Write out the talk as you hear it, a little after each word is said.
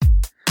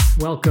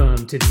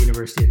Welcome to the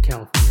University of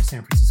California,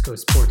 San Francisco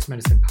Sports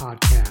Medicine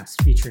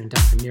Podcast, featuring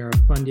Dr. Nirav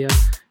Pandya,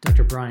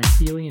 Dr. Brian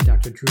Feely, and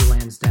Dr. Drew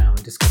Lansdowne,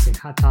 discussing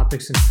hot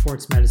topics in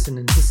sports medicine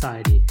and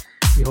society.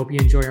 We hope you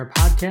enjoy our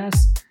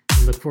podcast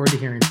and look forward to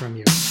hearing from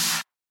you.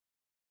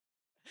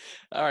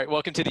 All right,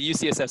 welcome to the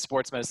UCSF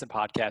Sports Medicine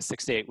Podcast,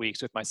 6 to 8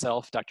 weeks with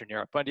myself, Dr.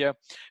 Nirav Pandya,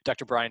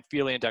 Dr. Brian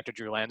Feely, and Dr.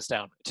 Drew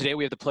Lansdowne. Today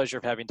we have the pleasure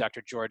of having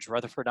Dr. George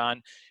Rutherford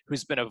on,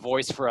 who's been a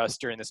voice for us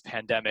during this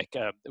pandemic.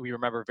 We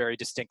remember very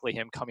distinctly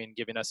him coming and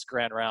giving us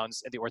grand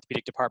rounds in the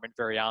orthopedic department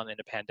very early in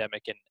the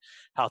pandemic and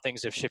how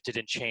things have shifted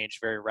and changed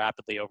very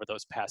rapidly over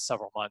those past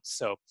several months.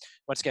 So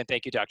once again,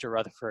 thank you, Dr.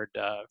 Rutherford,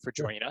 for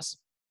joining us.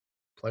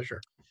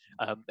 Pleasure.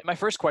 My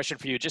first question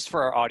for you, just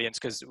for our audience,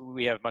 because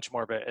we have much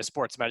more of a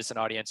sports medicine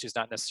audience who's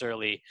not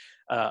necessarily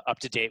up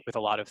to date with a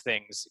lot of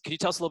things. Can you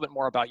tell us a little bit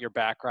more about your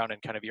background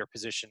and kind of your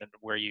position and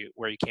where you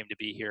came to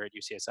be here at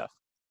UCSF?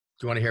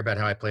 Do you want to hear about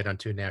how I played on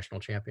 2 national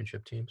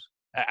championship teams?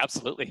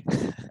 Absolutely.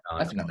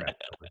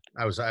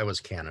 I was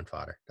cannon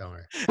fodder. Don't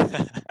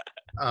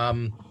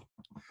worry.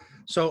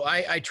 So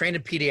I trained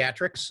in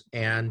pediatrics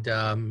and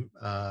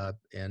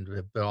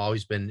have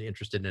always been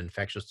interested in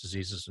infectious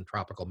diseases and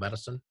tropical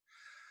medicine.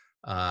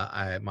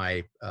 I have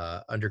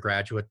an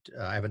undergraduate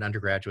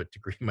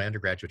degree. My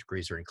undergraduate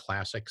degrees are in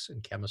classics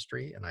and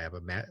chemistry, and I have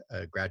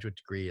a graduate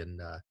degree in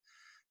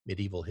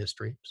medieval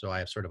history. So I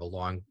have a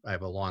long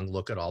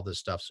look at all this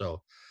stuff.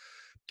 So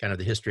kind of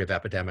the history of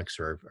epidemics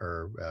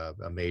are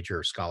a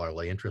major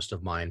scholarly interest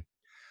of mine.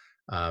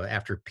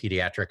 After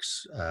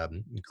pediatrics,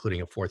 including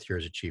a 4th year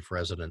as a chief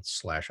resident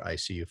 /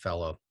 ICU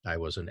fellow, I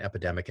was an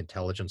epidemic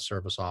intelligence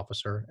service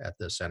officer at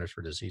the Centers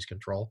for Disease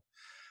Control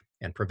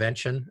and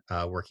Prevention,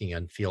 working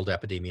in field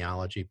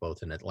epidemiology,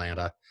 both in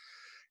Atlanta,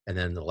 and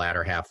then the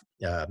latter half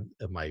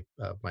of my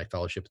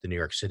fellowship at the New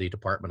York City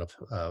Department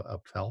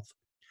of Health,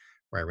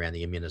 where I ran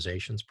the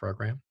immunizations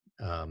program.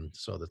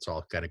 So that's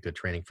all kind of good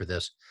training for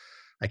this.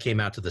 I came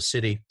out to the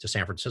city, to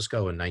San Francisco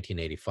in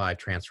 1985,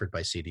 transferred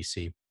by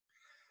CDC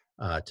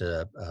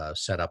to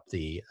set up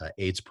the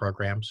AIDS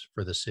programs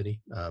for the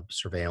city,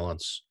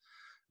 surveillance,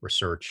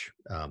 research,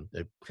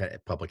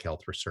 public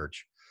health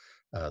research,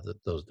 the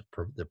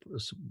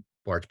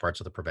large parts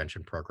of the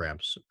prevention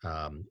programs,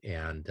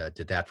 and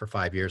did that for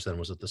 5 years. Then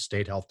was at the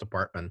State Health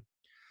Department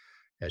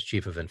as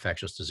chief of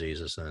infectious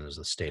diseases, and then as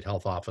the state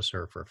health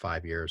officer for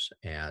 5 years.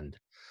 And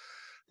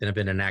then I've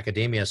been in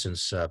academia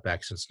since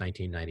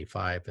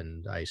 1995,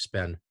 and I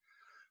spend.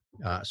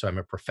 So I'm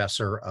a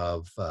professor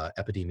of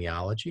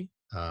epidemiology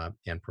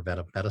and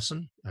preventive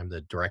medicine. I'm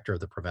the director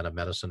of the preventive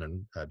medicine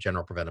and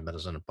general preventive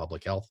medicine and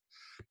public health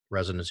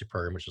residency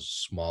program, which is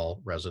a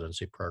small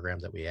residency program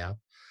that we have.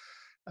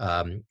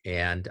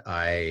 And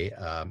I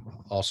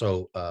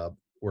also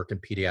work in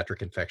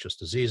pediatric infectious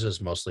diseases,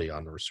 mostly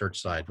on the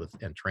research side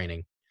and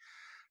training.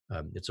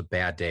 It's a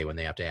bad day when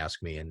they have to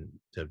ask me and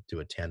to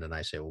attend, and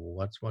I say,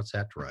 "Well, what's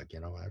that drug?" I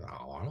don't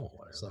know.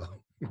 So.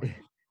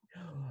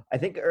 I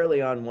think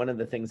early on, one of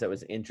the things that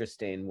was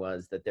interesting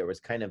was that there was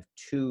kind of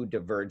 2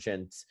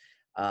 divergent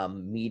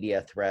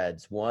media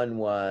threads. One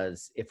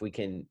was if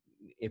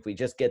we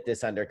just get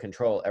this under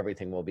control,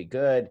 everything will be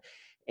good.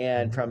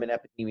 And from an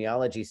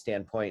epidemiology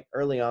standpoint,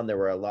 early on there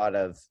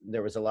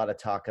was a lot of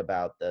talk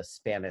about the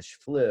Spanish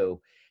flu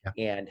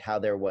and how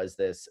there was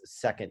this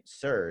second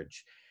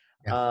surge.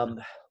 Yeah.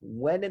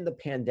 When in the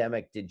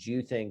pandemic did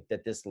you think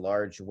that this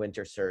large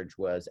winter surge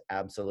was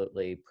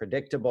absolutely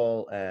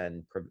predictable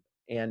and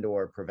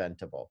or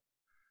preventable?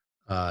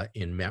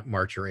 In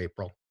March or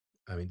April.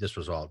 I mean, this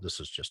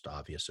is just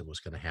obvious it was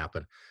going to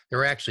happen. There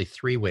were actually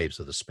 3 waves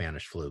of the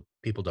Spanish flu.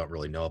 People don't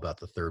really know about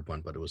the 3rd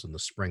one, but it was in the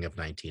spring of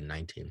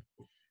 1919.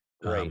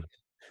 Right.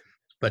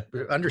 But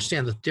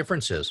understand the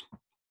difference is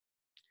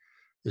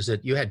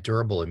that you had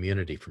durable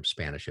immunity from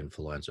Spanish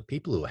influenza.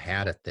 People who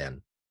had it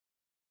then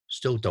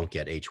still don't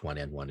get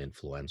H1N1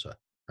 influenza,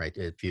 right?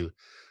 If you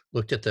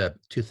looked at the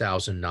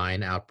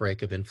 2009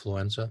 outbreak of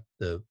influenza,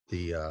 the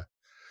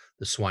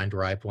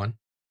swine-derived one,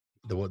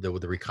 the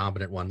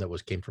recombinant one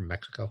that came from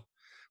Mexico,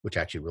 which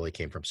actually really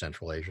came from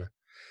Central Asia.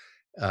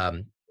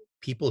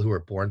 People who were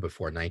born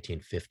before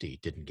 1950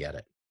 didn't get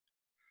it,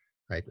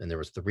 right? And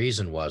the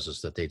reason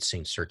was that they'd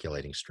seen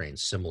circulating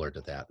strains similar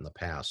to that in the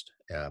past,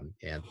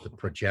 and the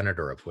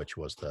progenitor of which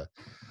was the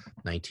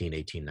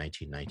 1918,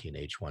 1919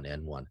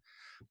 H1N1.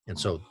 And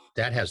so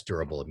that has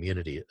durable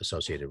immunity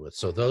associated with.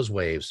 So those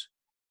waves,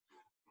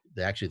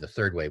 actually the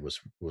 3rd wave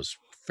was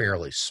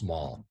fairly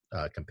small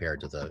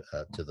compared to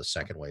the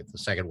second wave. The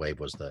second wave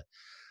was the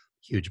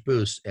huge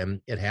boost, and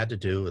it had to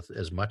do with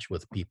as much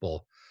with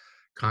people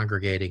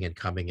congregating and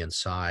coming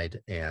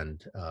inside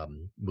and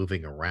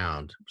moving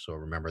around. So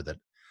remember that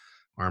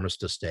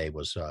Armistice Day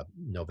was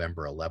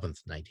November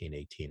 11th,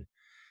 1918,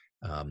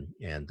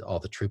 and all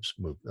the troops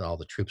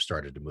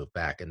started to move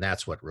back, and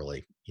that's what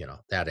really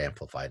that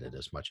amplified it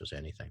as much as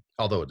anything.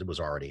 Although it was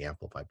already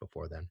amplified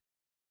before then.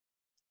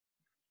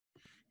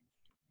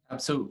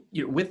 So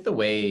with the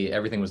way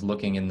everything was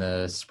looking in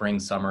the spring,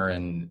 summer,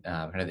 and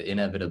kind of the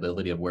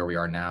inevitability of where we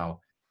are now,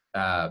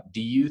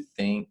 do you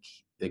think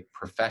the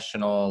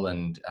professional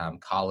and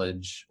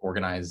college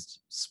organized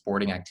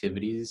sporting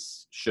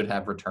activities should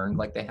have returned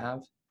like they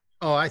have?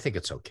 Oh, I think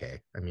it's okay.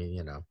 I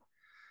mean,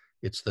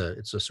 it's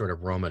the sort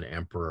of Roman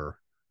emperor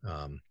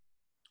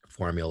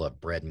formula,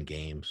 bread and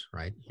games,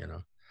 right?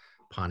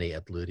 Pani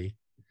et ludi.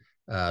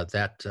 You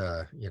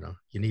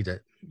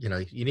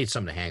need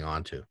something to hang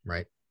on to,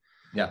 right?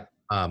 Yeah.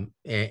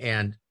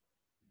 And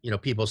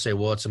people say,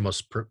 well, it's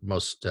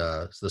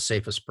the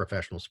safest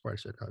professional sport. I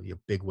said, oh, you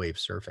big wave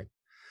surfing.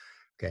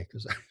 Okay.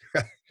 Because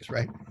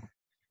right.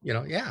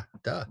 Yeah,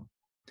 duh.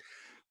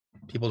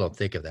 People don't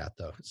think of that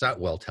though. It's not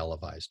well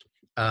televised.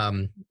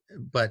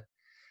 But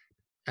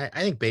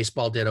I think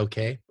baseball did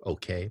okay.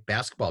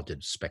 Basketball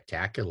did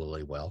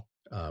spectacularly well,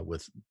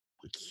 with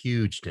a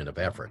huge stint of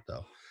effort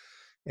though.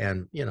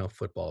 And,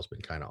 football's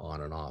been kind of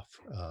on and off.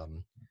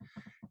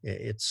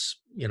 It's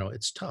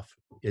tough.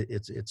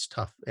 It's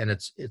tough. And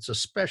it's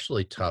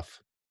especially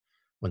tough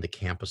when the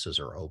campuses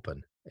are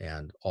open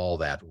and all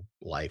that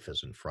life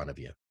is in front of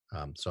you.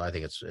 So I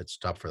think it's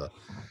tough for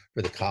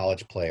the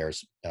college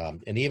players,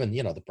 and even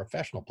the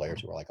professional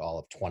players who are like all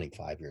of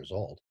 25 years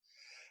old.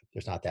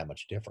 There's not that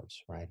much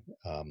difference, right?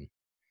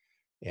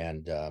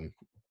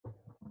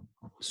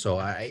 So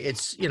I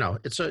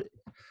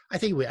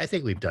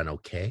think we've done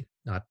okay.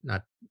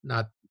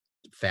 Not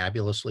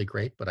fabulously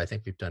great, but I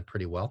think we've done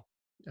pretty well.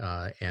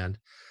 And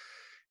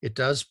it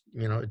does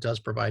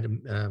provide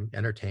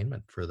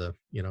entertainment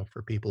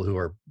for people who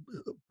are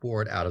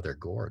bored out of their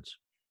gourds.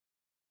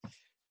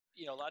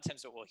 A lot of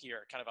times what we'll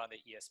hear kind of on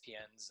the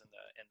ESPNs and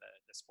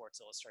the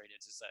Sports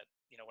Illustrateds is that,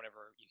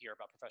 whenever you hear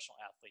about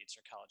professional athletes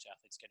or college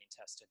athletes getting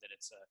tested, that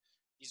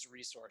these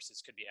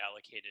resources could be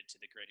allocated to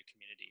the greater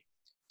community.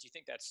 Do you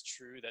think that's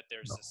true, that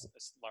there's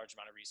this large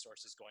amount of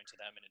resources going to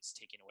them and it's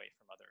taking away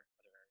from other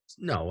areas?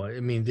 No,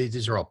 I mean,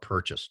 these are all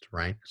purchased,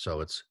 right?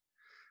 So it's,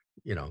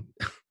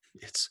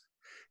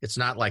 it's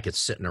not like it's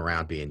sitting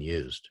around being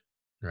used,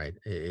 right?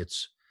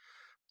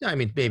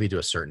 Maybe to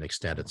a certain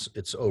extent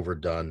it's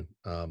overdone.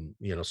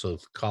 So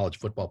college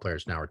football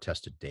players now are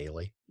tested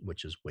daily,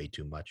 which is way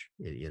too much.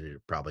 It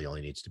probably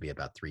only needs to be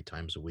about 3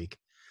 times a week.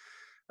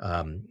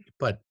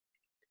 But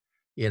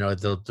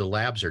the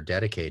labs are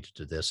dedicated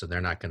to this, and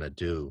they're not going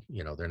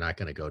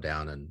to go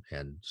down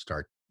and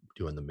start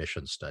doing the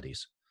mission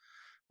studies,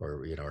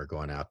 or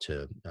going out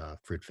to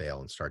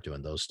Fruitvale and start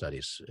doing those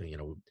studies.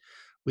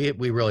 We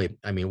really,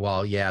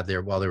 while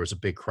there was a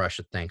big crush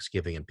at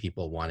Thanksgiving and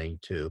people wanting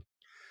to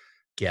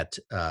get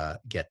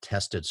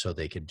tested so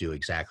they could do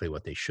exactly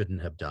what they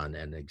shouldn't have done,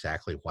 and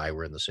exactly why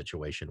we're in the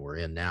situation we're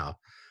in now,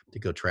 to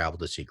go travel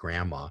to see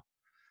grandma.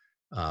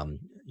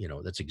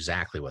 That's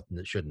exactly what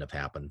shouldn't have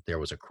happened. There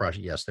was a crush.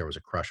 Yes, there was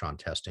a crush on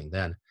testing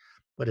then,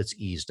 but it's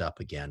eased up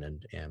again,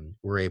 and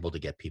we're able to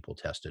get people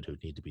tested who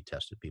need to be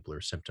tested, people who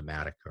are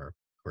symptomatic or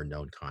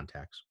known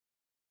contacts.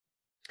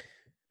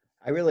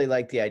 I really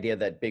like the idea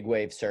that big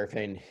wave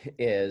surfing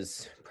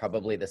is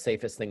probably the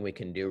safest thing we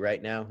can do right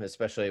now,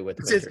 especially with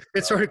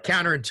it's sort of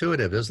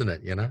counterintuitive, isn't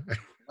it?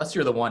 Unless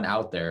you're the one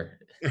out there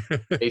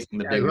facing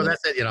the big. Well,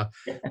 that's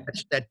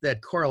it.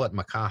 That correlate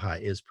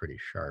Makaha is pretty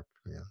sharp.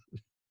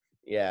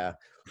 Yeah.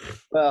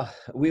 Well,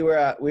 we were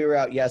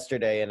out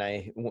yesterday,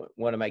 and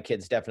one of my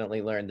kids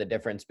definitely learned the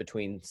difference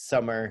between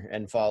summer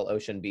and fall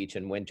Ocean Beach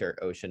and winter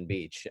Ocean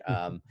Beach.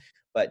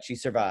 But she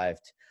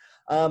survived.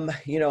 A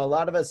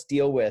lot of us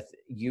deal with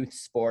youth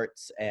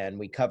sports, and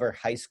we cover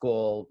high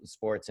school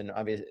sports, and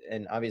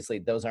obviously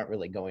those aren't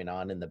really going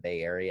on in the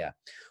Bay Area.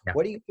 Yeah.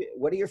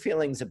 What are your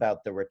feelings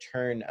about the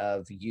return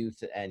of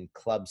youth and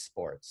club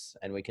sports?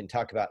 And we can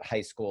talk about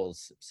high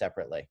schools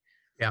separately.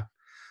 Yeah.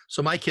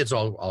 So my kids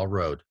all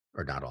rowed,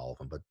 or not all of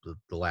them, but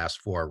the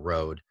last 4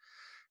 rowed.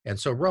 And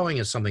so rowing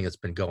is something that's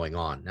been going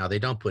on. Now, they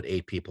don't put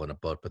 8 people in a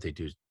boat, but they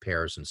do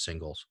pairs and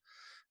singles.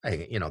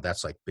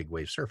 That's like big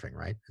wave surfing,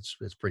 right?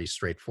 It's pretty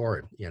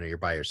straightforward. You're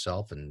by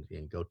yourself and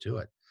go to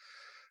it.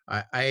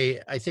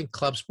 I think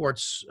club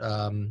sports,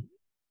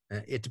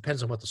 it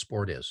depends on what the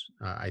sport is.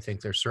 I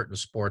think there's certain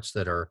sports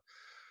that are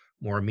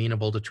more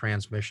amenable to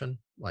transmission,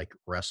 like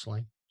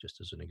wrestling, just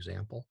as an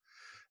example,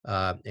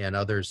 and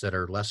others that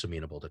are less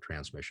amenable to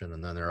transmission.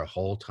 And then there are a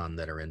whole ton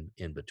that are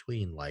in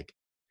between, like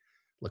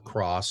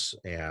lacrosse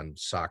and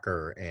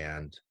soccer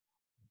and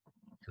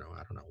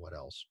I don't know what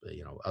else, but,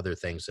 other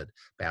things, that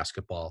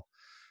basketball,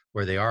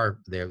 where there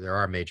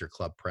are major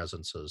club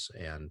presences,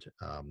 and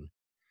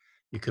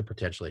you could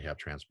potentially have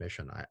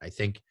transmission. I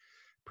think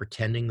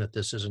pretending that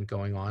this isn't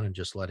going on and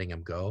just letting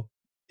them go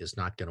is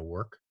not going to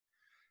work.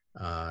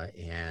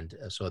 And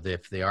so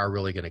if they are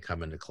really going to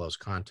come into close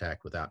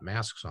contact without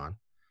masks on,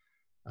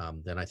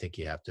 then I think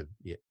you have to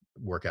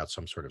work out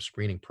some sort of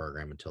screening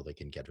program until they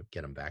can get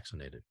them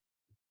vaccinated.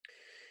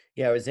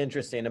 Yeah, it was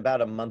interesting.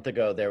 About a month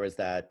ago, there was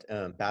that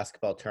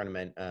basketball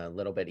tournament a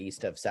little bit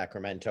east of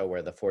Sacramento,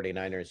 where the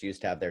 49ers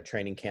used to have their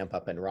training camp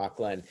up in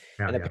Rockland.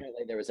 And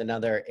apparently there was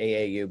another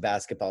AAU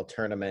basketball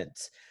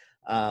tournament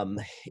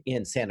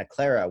in Santa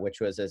Clara, which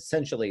was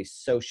essentially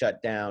so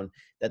shut down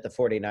that the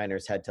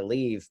 49ers had to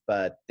leave,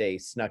 but they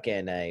snuck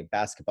in a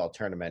basketball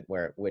tournament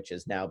which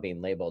is now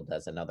being labeled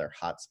as another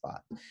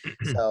hotspot.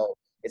 So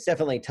it's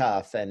definitely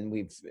tough.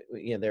 And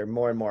there are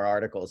more and more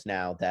articles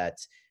now that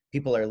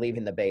people are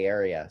leaving the Bay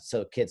Area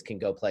so kids can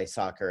go play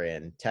soccer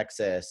in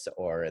Texas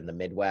or in the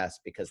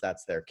Midwest because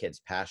that's their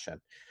kids' passion.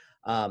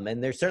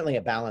 And there's certainly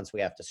a balance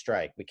we have to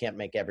strike. We can't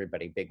make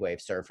everybody big wave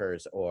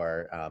surfers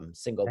or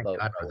single Thank boat.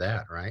 God for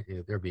that, right?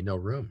 There'd be no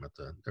room at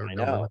the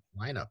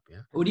lineup.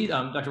 Yeah. What do you,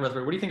 Dr.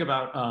 Rutherford, what do you think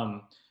about,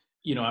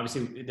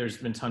 obviously there's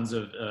been tons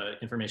of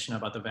information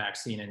about the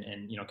vaccine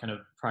and kind of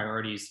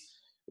priorities.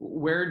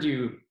 Where do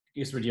you,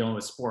 because we're dealing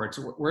with sports,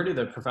 where do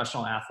the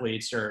professional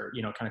athletes or,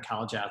 kind of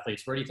college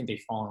athletes, where do you think they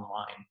fall in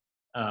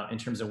line in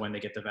terms of when they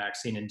get the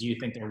vaccine? And do you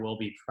think there will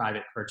be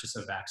private purchase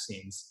of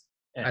vaccines?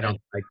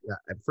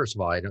 First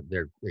of all,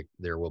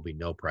 there will be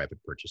no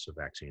private purchase of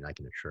vaccine. I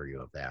can assure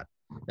you of that,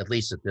 at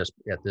least at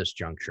this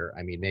juncture.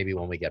 I mean, maybe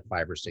when we get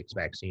 5 or 6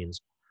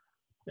 vaccines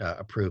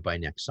approved by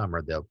next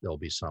summer, there'll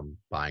be some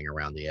buying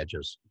around the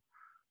edges.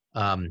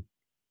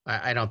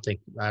 I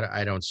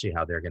don't see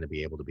how they're going to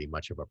be able to be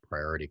much of a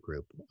priority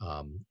group.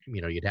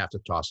 You'd have to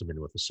toss them in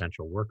with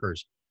essential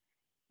workers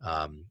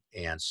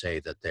and say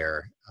that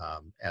they're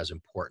as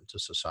important to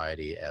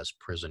society as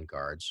prison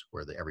guards,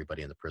 where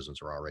everybody in the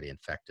prisons are already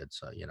infected.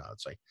 So,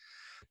 it's like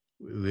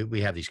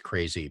we have these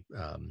crazy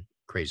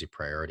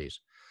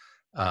priorities.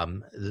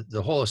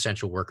 The whole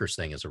essential workers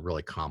thing is a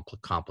really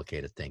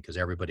complicated thing because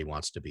everybody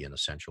wants to be an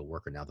essential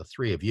worker. Now, the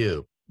 3 of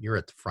you're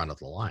at the front of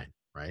the line,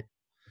 right?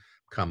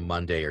 Come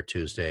Monday or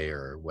Tuesday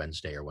or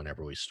Wednesday or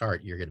whenever we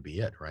start, you're going to be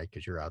it, right?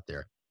 Because you're out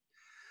there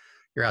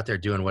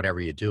doing whatever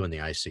you do in the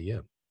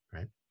ICU,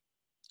 right?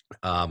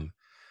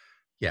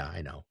 Yeah,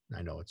 I know.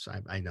 I know.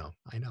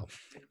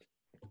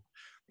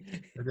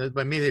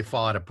 But maybe they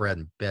fall out of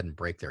bed and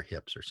break their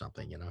hips or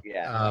something,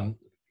 Yeah.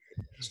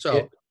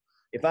 So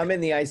if I'm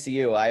in the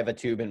ICU, I have a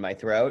tube in my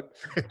throat.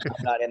 I'm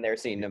not in there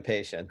seeing a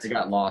patient. You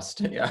got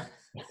lost. Yeah.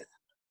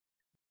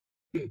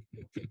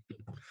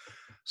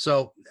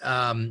 So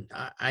I'm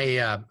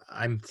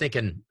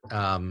thinking,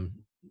 the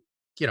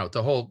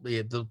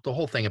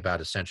whole thing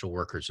about essential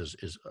workers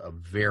is a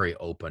very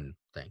open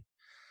thing.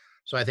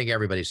 So I think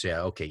everybody say,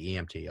 okay,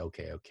 EMT,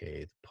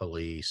 okay,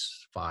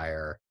 police,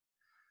 fire,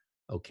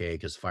 okay,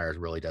 because fire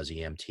really does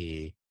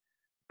EMT.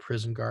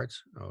 Prison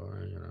guards,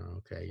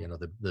 okay,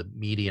 the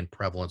median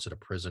prevalence at a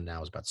prison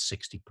now is about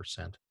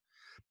 60%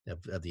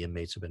 of the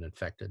inmates have been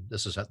infected.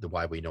 This is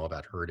why we know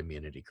about herd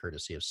immunity,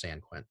 courtesy of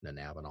San Quentin and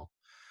Avenal.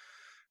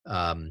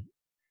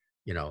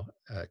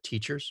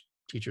 Teachers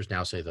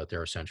now say that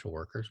they're essential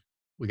workers.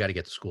 We got to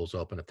get the schools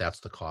open. If that's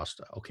the cost,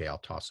 okay, I'll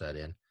toss that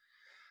in.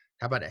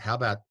 How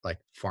about like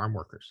farm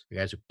workers, the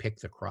guys who pick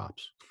the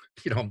crops,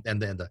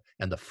 and then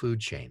the food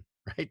chain,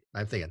 right?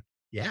 I'm thinking,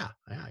 yeah.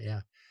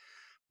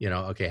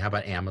 Okay, how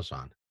about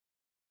Amazon?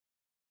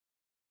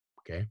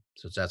 Okay,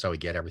 so that's how we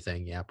get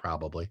everything. Yeah,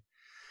 probably.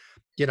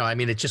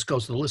 It just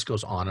goes, the list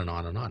goes on and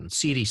on and on. And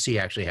CDC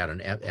actually had an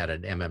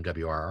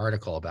MMWR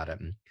article about it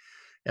and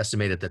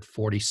estimated that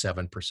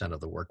 47% of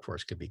the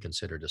workforce could be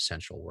considered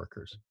essential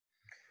workers.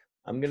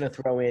 I'm going to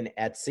throw in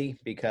Etsy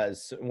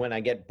because when I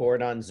get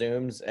bored on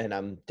Zooms and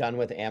I'm done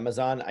with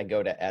Amazon, I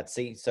go to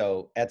Etsy.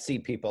 So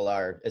Etsy people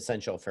are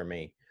essential for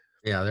me.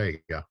 Yeah, there you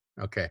go.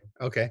 Okay.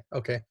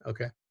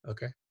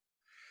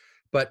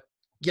 But,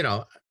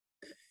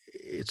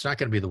 it's not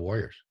going to be the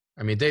Warriors.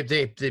 I mean, they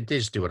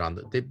just do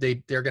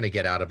it they're going to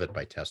get out of it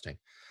by testing.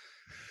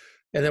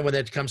 And then when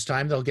it comes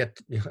time, they'll get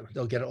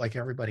it like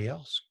everybody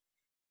else.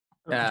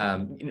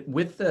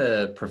 With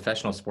the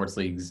professional sports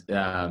leagues,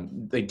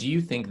 do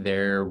you think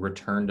their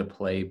return to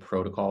play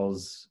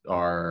protocols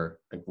are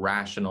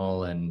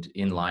rational and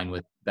in line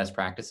with best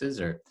practices,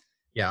 or?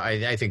 Yeah,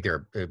 I think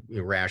they're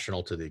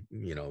irrational to the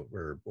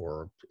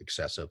or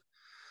excessive.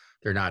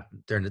 They're not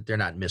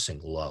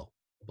missing low,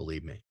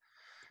 believe me.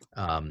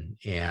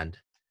 And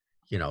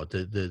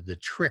the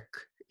trick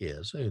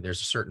is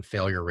there's a certain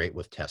failure rate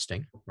with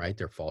testing, right?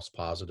 They're false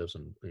positives,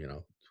 and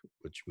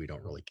which we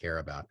don't really care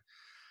about,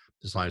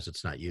 as long as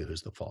it's not you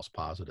who's the false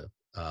positive.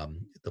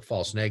 The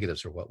false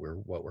negatives are what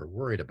we're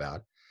worried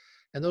about,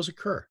 and those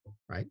occur,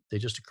 right? They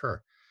just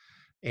occur.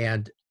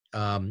 And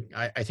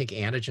I think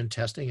antigen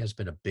testing has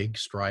been a big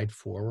stride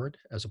forward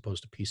as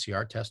opposed to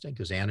PCR testing,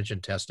 because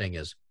antigen testing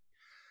is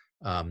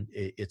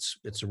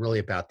it's really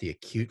about the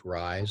acute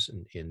rise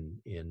in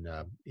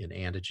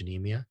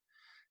antigenemia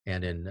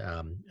and in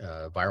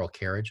viral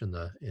carriage in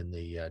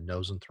the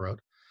nose and throat.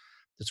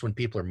 That's when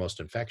people are most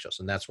infectious,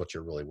 and that's what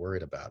you're really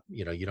worried about.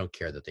 You don't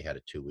care that they had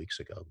it 2 weeks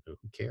ago. Who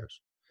cares?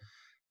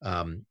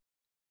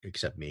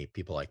 Except me,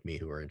 people like me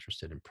who are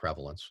interested in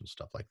prevalence and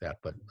stuff like that.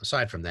 But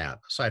aside from that,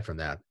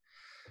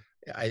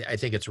 I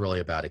think it's really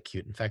about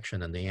acute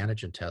infection, and the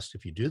antigen tests,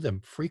 if you do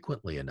them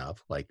frequently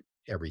enough, like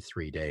every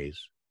 3 days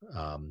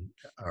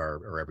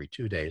or every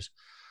 2 days,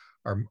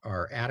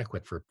 are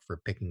adequate for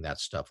picking that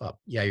stuff up.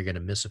 Yeah, you're going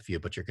to miss a few,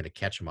 but you're going to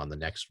catch them on the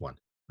next one,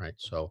 right?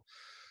 So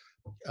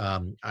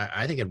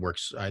I think it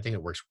works. I think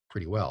it works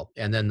pretty well.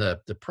 And then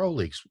the pro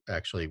leagues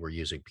actually were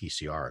using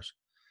PCRs,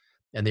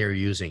 and they were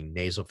using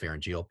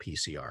nasopharyngeal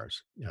PCRs.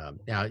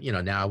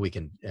 Now we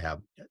can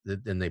have.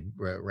 Then they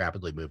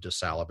rapidly moved to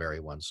salivary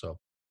ones. So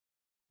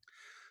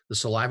The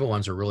saliva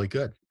ones are really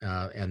good,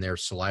 and they're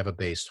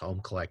saliva-based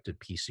home-collected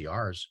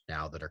PCRs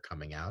now that are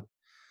coming out.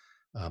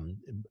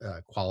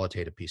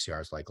 Qualitative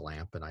PCRs like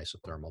LAMP and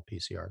isothermal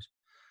PCRs.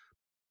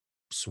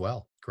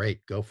 Swell,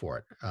 great, go for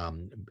it.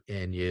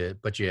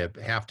 But you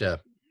have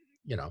to,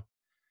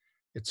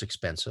 it's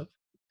expensive,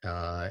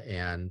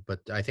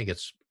 but I think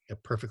it's a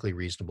perfectly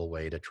reasonable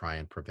way to try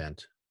and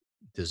prevent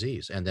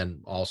disease, and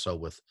then also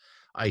with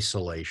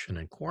isolation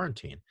and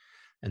quarantine.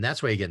 And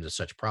that's why you get into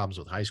such problems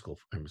with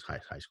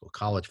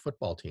college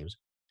football teams,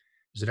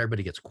 is that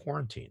everybody gets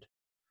quarantined.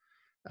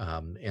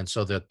 And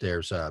so that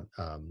there's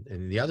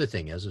and the other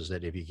thing is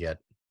that if you get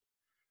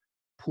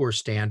poor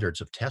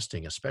standards of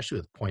testing, especially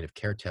with point of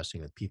care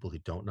testing with people who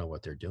don't know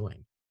what they're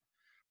doing,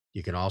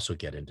 you can also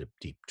get into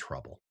deep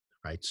trouble,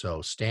 right?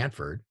 So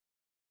Stanford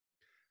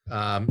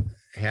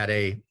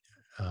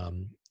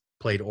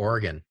played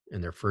Oregon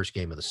in their first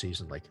game of the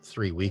season, like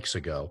 3 weeks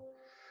ago.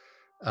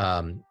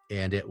 And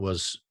it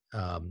was,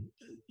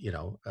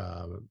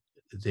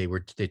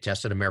 they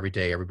tested them every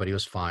day. Everybody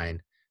was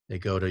fine. They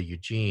go to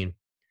Eugene.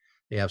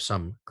 They have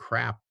some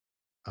crap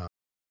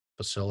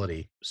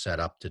facility set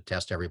up to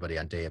test everybody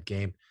on day of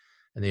game.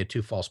 And they had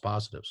 2 false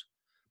positives,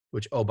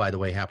 which, oh, by the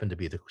way, happened to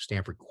be the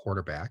Stanford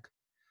quarterback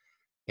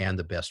and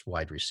the best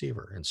wide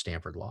receiver, and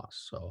Stanford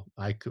lost. So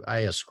I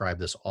ascribe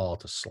this all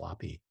to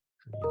sloppy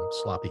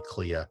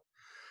CLIA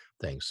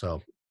thing.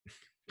 So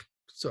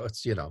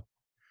it's,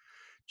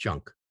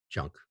 junk.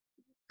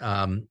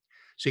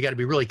 So you got to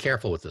be really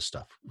careful with this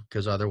stuff,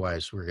 because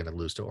otherwise we're going to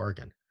lose to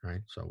Oregon,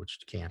 right? So, which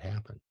can't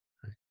happen.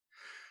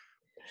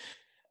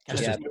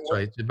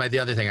 Right? The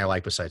other thing I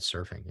like besides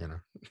surfing, kind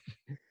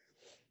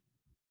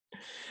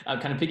of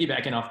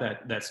piggybacking off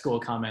that school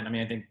comment. I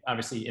mean, I think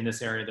obviously in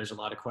this area, there's a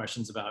lot of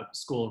questions about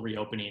school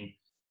reopening.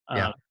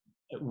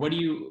 What do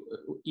you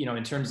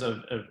in terms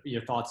of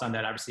your thoughts on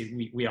that?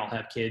 Obviously, we all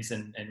have kids,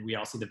 and we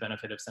all see the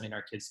benefit of sending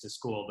our kids to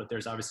school, but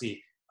there's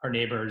obviously our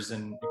neighbors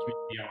and the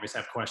community always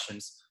have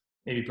questions.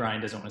 Maybe Brian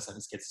doesn't want to send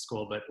his kids to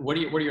school, but what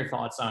are your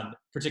thoughts on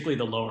particularly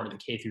the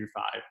K through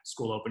 5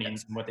 school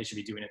openings and what they should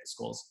be doing at the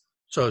schools?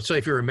 So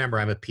if you remember,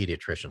 I'm a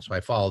pediatrician, so I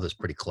follow this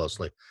pretty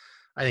closely.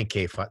 I think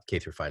K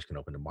through 5 can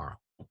open tomorrow,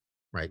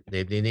 right?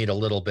 They need a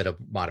little bit of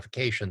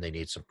modification. They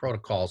need some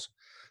protocols.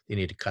 They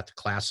need to cut the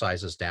class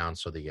sizes down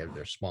so they get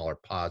their smaller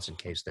pods in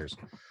case there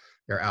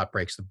are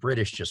outbreaks. The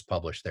British just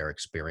published their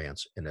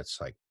experience, and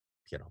it's like,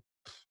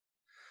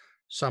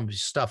 some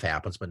stuff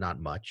happens, but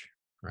not much,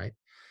 right?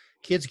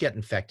 Kids get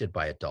infected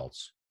by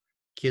adults.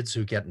 Kids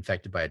who get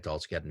infected by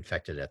adults get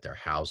infected at their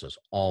houses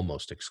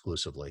almost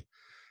exclusively.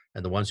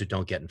 And the ones who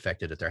don't get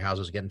infected at their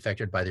houses get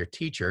infected by their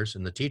teachers,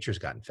 and the teachers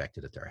got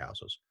infected at their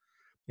houses.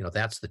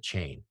 That's the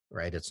chain,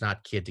 right? It's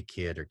not kid to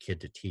kid or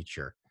kid to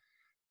teacher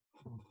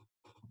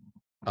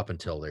up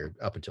until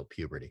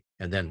puberty,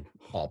 and then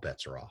all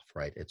bets are off,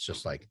 right? It's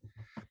just like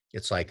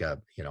it's like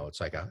a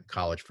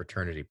college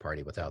fraternity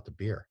party without the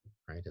beer,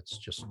 right? It's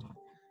just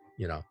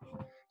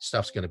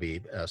stuff's going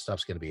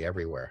to be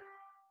everywhere.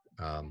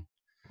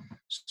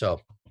 So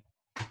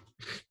I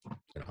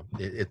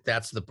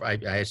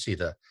see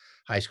the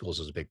high schools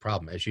as a big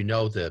problem. As you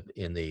know, with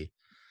the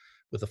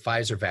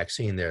Pfizer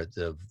vaccine,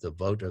 the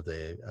vote of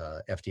the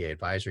FDA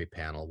advisory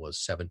panel was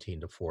 17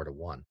 to 4 to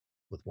 1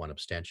 with one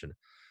abstention.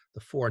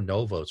 The 4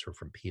 no votes were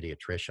from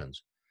pediatricians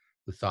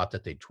who thought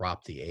that they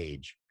dropped the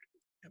age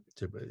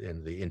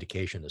and the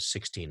indication is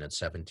 16 and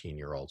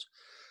 17-year-olds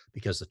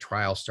because the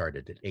trial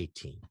started at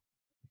 18.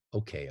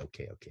 Okay.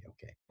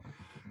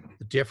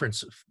 The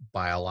difference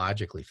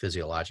biologically,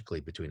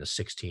 physiologically between a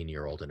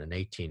 16-year-old and an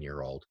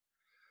 18-year-old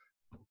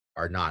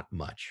are not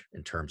much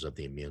in terms of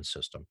the immune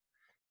system.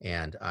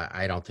 And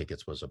I don't think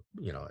it was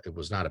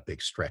not a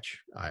big stretch.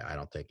 I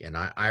don't think. And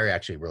I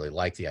actually really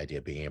like the idea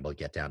of being able to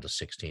get down to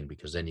 16,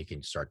 because then you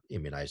can start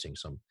immunizing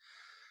some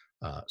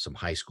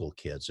high school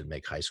kids and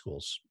make high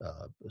schools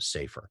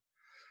safer.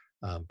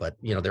 But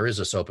there is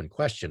this open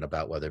question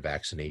about whether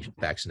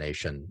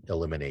vaccination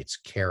eliminates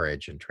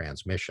carriage and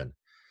transmission.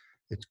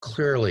 It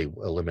clearly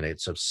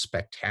eliminates a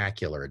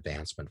spectacular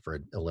advancement for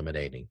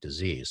eliminating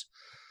disease,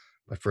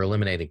 but for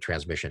eliminating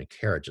transmission and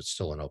carriage, it's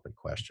still an open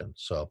question.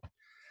 So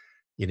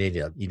you need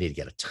to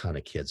get a ton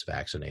of kids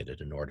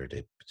vaccinated in order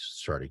to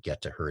sort of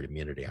get to herd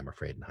immunity, I'm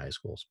afraid, in high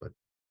schools. But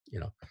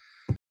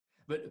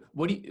But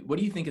what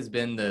do you think has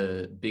been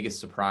the biggest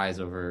surprise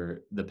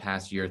over the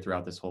past year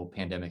throughout this whole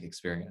pandemic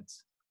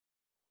experience?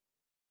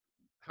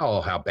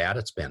 How bad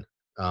it's been.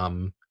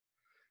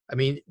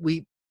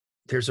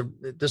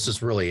 This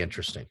is really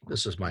interesting.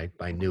 This is my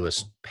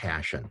newest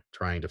passion,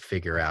 trying to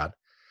figure out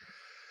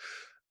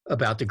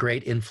about the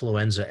great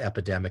influenza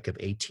epidemic of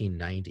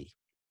 1890.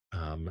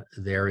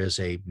 There is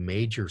a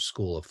major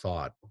school of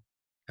thought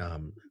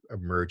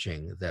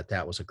emerging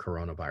that was a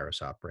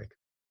coronavirus outbreak.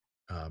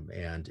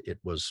 And it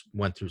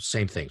went through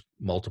same thing,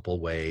 multiple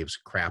waves,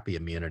 crappy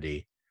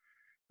immunity.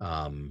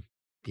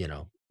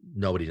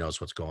 Nobody knows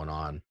what's going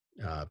on.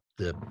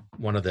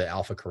 One of the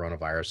alpha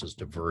coronaviruses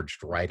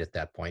diverged right at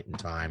that point in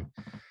time.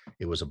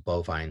 It was a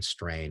bovine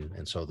strain,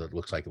 and so that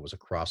looks like it was a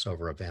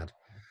crossover event.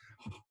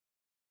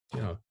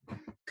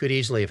 could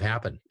easily have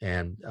happened.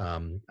 And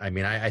I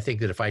mean, I think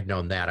that if I'd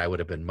known that, I would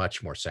have been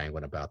much more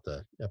sanguine about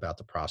the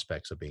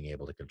prospects of being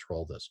able to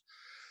control this.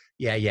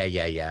 Yeah.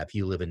 If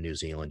you live in New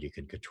Zealand, you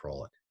can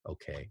control it.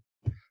 Okay,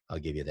 I'll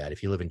give you that.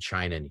 If you live in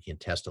China and you can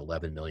test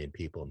 11 million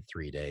people in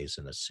 3 days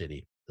in a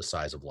city the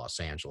size of Los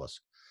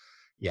Angeles,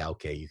 yeah,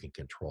 okay, you can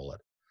control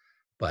it.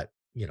 But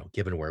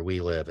given where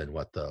we live and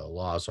what the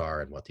laws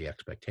are and what the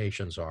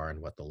expectations are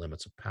and what the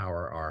limits of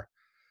power are,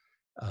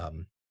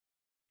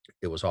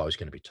 it was always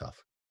going to be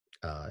tough.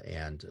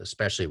 And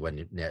especially when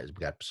it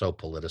got so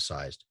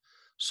politicized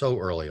so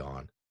early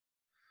on.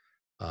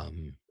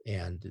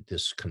 And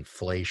this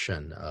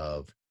conflation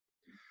of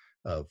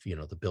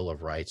the Bill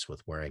of Rights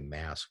with wearing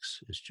masks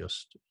is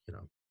just,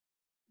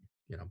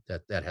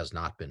 that has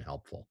not been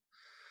helpful.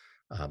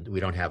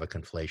 We don't have a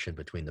conflation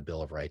between the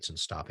Bill of Rights and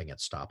stopping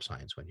at stop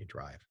signs when you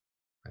drive.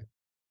 Right?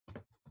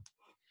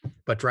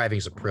 But driving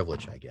is a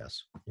privilege, I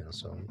guess,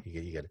 so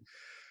you get,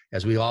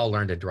 as we all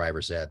learned in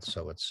driver's ed.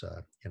 So it's,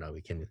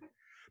 we can,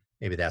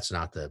 maybe that's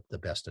not the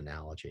best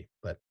analogy,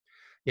 but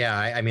yeah,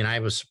 I mean, I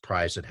was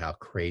surprised at how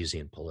crazy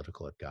and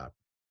political it got,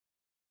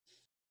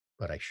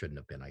 but I shouldn't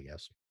have been, I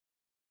guess.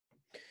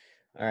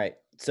 All right.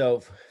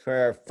 So for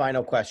our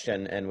final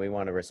question, and we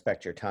want to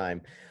respect your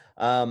time,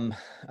 I'm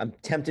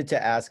tempted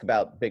to ask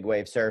about big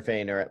wave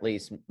surfing, or at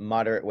least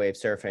moderate wave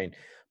surfing,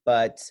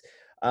 but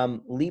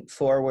leap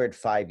forward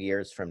 5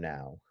 years from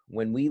now.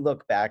 When we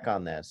look back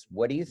on this,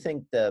 what do you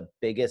think the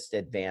biggest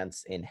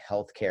advance in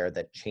healthcare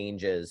that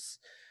changes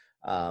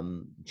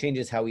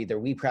how either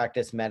we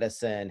practice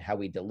medicine, how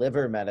we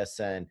deliver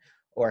medicine,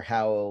 or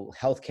how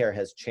healthcare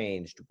has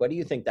changed? What do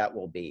you think that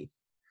will be?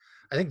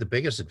 I think the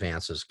biggest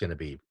advance is going to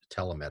be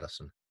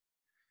telemedicine,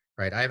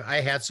 right?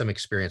 I had some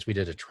experience. We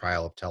did a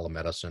trial of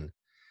telemedicine,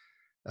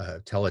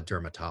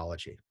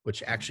 teledermatology,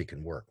 which actually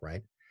can work,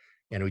 right?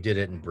 And we did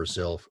it in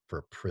Brazil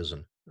for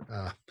prison.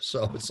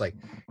 So it's like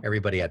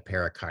everybody had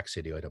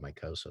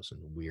paracoccidioidomycosis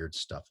and weird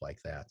stuff like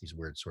that, these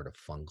weird sort of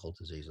fungal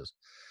diseases.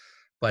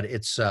 But I'm,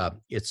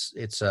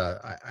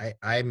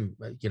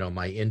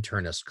 my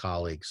internist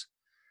colleagues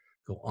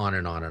go on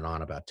and on and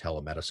on about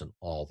telemedicine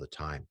all the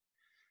time.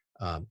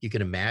 You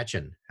can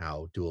imagine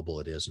how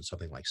doable it is in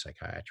something like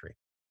psychiatry,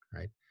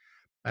 right?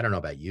 I don't know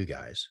about you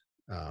guys,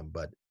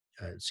 but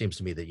it seems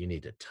to me that you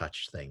need to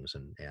touch things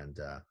and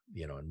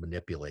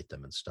manipulate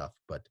them and stuff.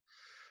 But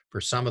for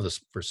some of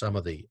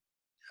the,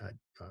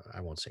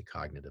 I won't say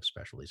cognitive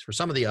specialties, for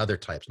some of the other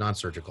types,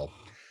 non-surgical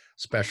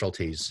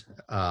specialties,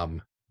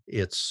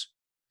 it's,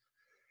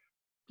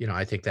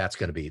 I think that's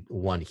going to be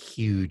one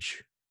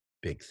huge,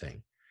 big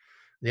thing.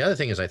 The other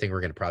thing is, I think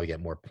we're going to probably get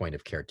more point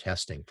of care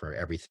testing for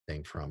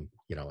everything from,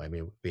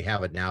 we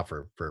have it now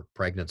for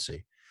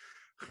pregnancy,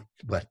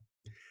 but,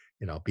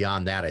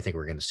 beyond that, I think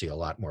we're going to see a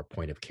lot more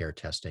point of care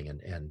testing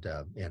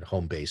and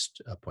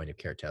home-based point of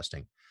care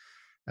testing.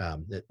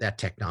 That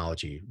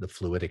technology, the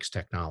fluidics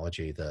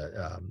technology,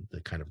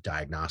 the kind of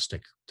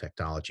diagnostic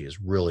technology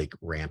is really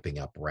ramping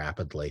up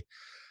rapidly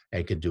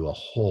and can do a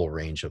whole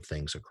range of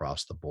things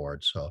across the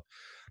board. So,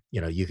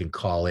 you can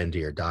call into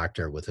your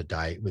doctor with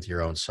with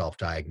your own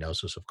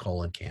self-diagnosis of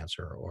colon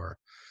cancer or,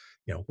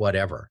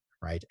 whatever,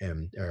 right?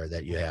 Or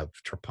that you have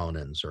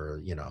troponins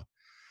or,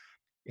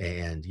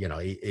 and,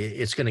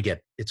 it's going to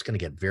get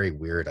very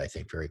weird, I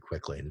think, very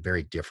quickly and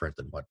very different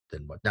than what,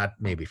 not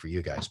maybe for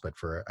you guys, but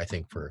I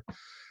think for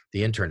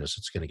the internists,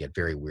 it's going to get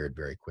very weird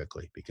very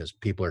quickly because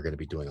people are going to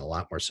be doing a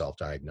lot more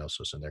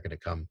self-diagnosis and they're going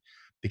to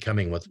be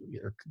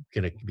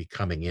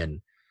coming in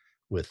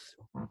with,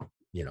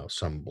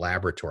 some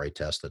laboratory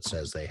test that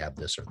says they have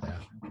this or that.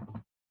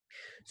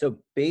 So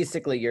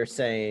basically you're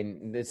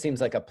saying, it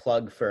seems like a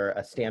plug for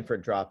a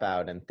Stanford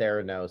Dropout and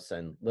Theranos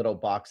and little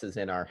boxes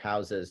in our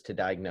houses to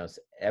diagnose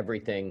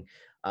everything.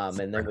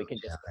 And then we can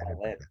just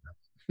call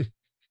in.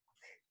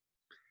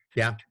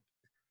 Yeah.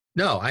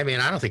 No, I mean,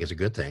 I don't think it's a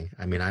good thing.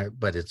 I mean,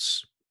 but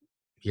it's,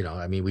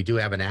 we do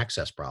have an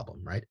access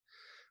problem, right?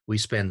 We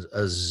spend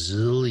a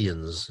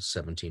zillions,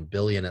 17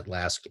 trillion at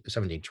last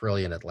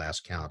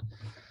count,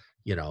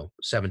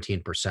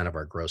 17% of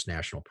our gross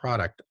national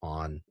product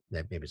on,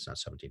 maybe it's not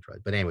 17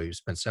 trillion, but anyway, we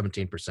spend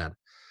 17%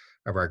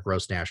 of our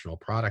gross national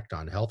product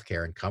on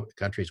healthcare in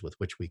countries with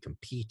which we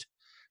compete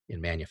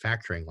in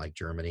manufacturing, like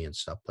Germany and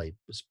stuff,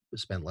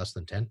 spend less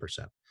than 10%.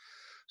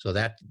 So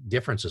that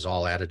difference is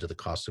all added to the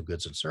cost of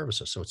goods and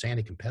services. So it's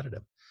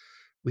anti-competitive.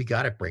 We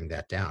got to bring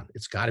that down.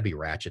 It's got to be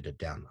ratcheted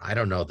down. I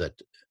don't know that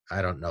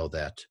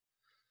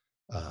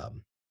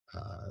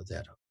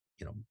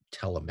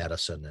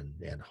telemedicine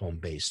and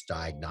home-based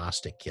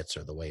diagnostic kits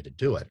are the way to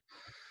do it.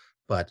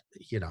 But,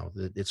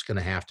 it's going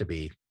to have to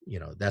be,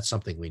 that's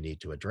something we need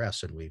to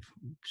address. And we've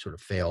sort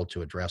of failed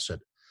to address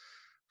it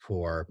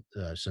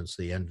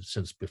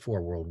since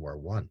before World War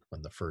I,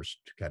 when the first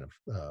kind of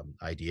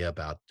idea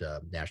about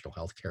national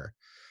health care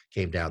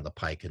came down the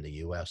pike in the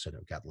U.S. and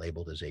it got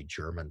labeled as a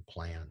German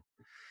plan.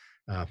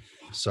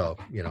 So,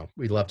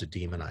 we love to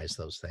demonize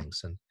those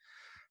things. And,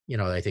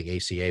 I think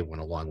ACA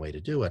went a long way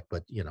to do it,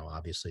 but,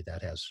 obviously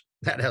that's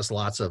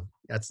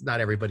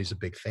not everybody's a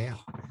big fan.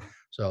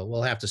 So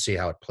we'll have to see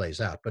how it plays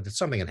out, but it's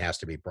something that has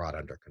to be brought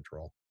under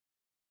control.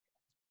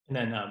 And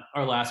then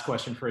our last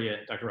question for you,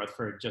 Dr.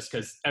 Rutherford, just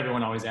because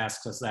everyone always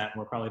asks us that, and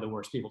we're probably the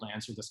worst people to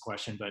answer this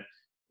question, but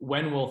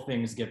when will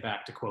things get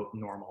back to, quote,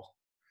 normal?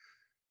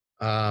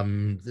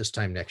 This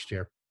time next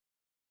year.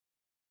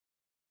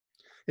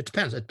 It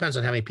depends. It depends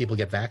on how many people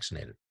get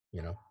vaccinated.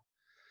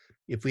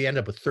 If we end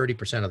up with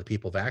 30% of the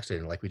people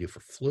vaccinated, like we do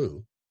for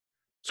flu,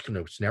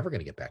 it's never going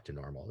to get back to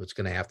normal. This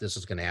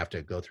is going to have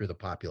to go through the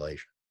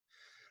population.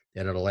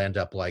 And it'll end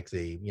up like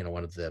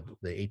one of the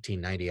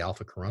 1890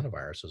 alpha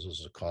coronaviruses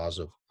was a cause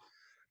of,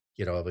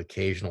 of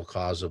occasional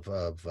cause of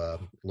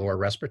lower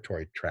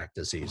respiratory tract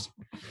disease.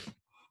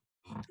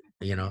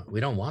 We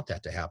don't want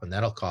that to happen.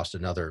 That'll cost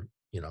another,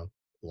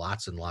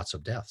 lots and lots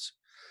of deaths.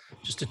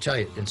 Just to tell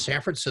you, in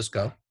San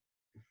Francisco,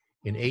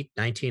 in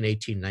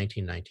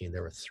 1919,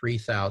 there were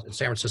 3,000.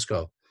 San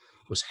Francisco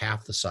was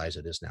half the size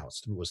it is now.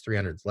 It was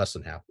 300, less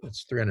than half.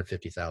 It's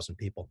 350,000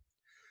 people.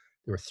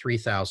 There were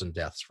 3,000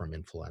 deaths from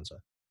influenza.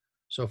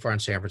 So far in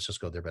San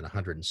Francisco, there have been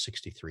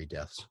 163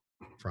 deaths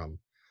from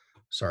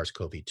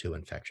SARS-CoV-2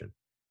 infection.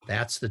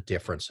 That's the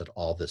difference that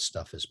all this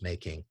stuff is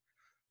making,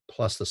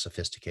 plus the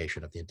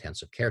sophistication of the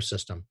intensive care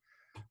system,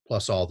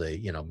 plus all the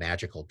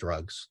magical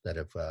drugs that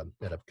have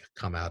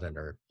come out and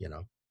are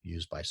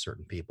used by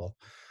certain people.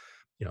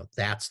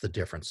 That's the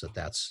difference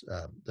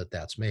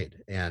that's made.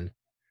 And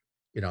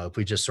if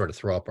we just sort of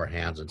throw up our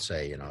hands and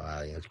say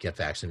get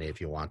vaccinated if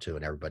you want to,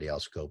 and everybody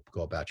else go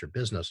about your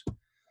business,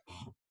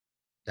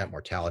 that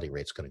mortality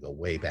rate is going to go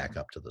way back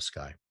up to the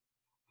sky.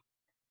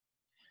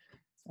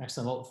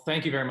 Excellent. Well,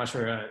 thank you very much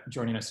for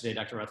joining us today,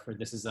 Dr. Rutherford.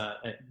 This is a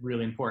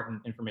really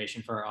important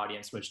information for our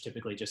audience, which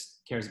typically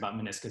just cares about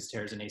meniscus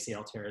tears and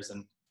ACL tears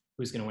and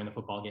who's going to win the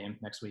football game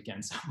next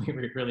weekend. So we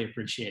really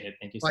appreciate it.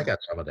 Thank you so much. I got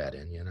some of that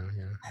in,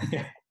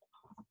 Yeah.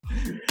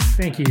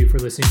 Thank you for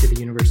listening to the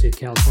University of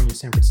California,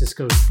 San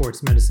Francisco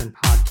Sports Medicine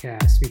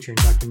Podcast featuring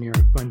Dr.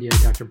 Nirav Bundya,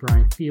 Dr.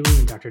 Brian Feely,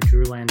 and Dr.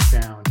 Drew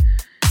Lansdowne.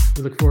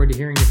 We look forward to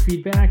hearing your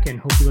feedback and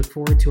hope you look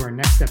forward to our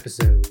next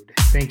episode.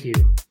 Thank you.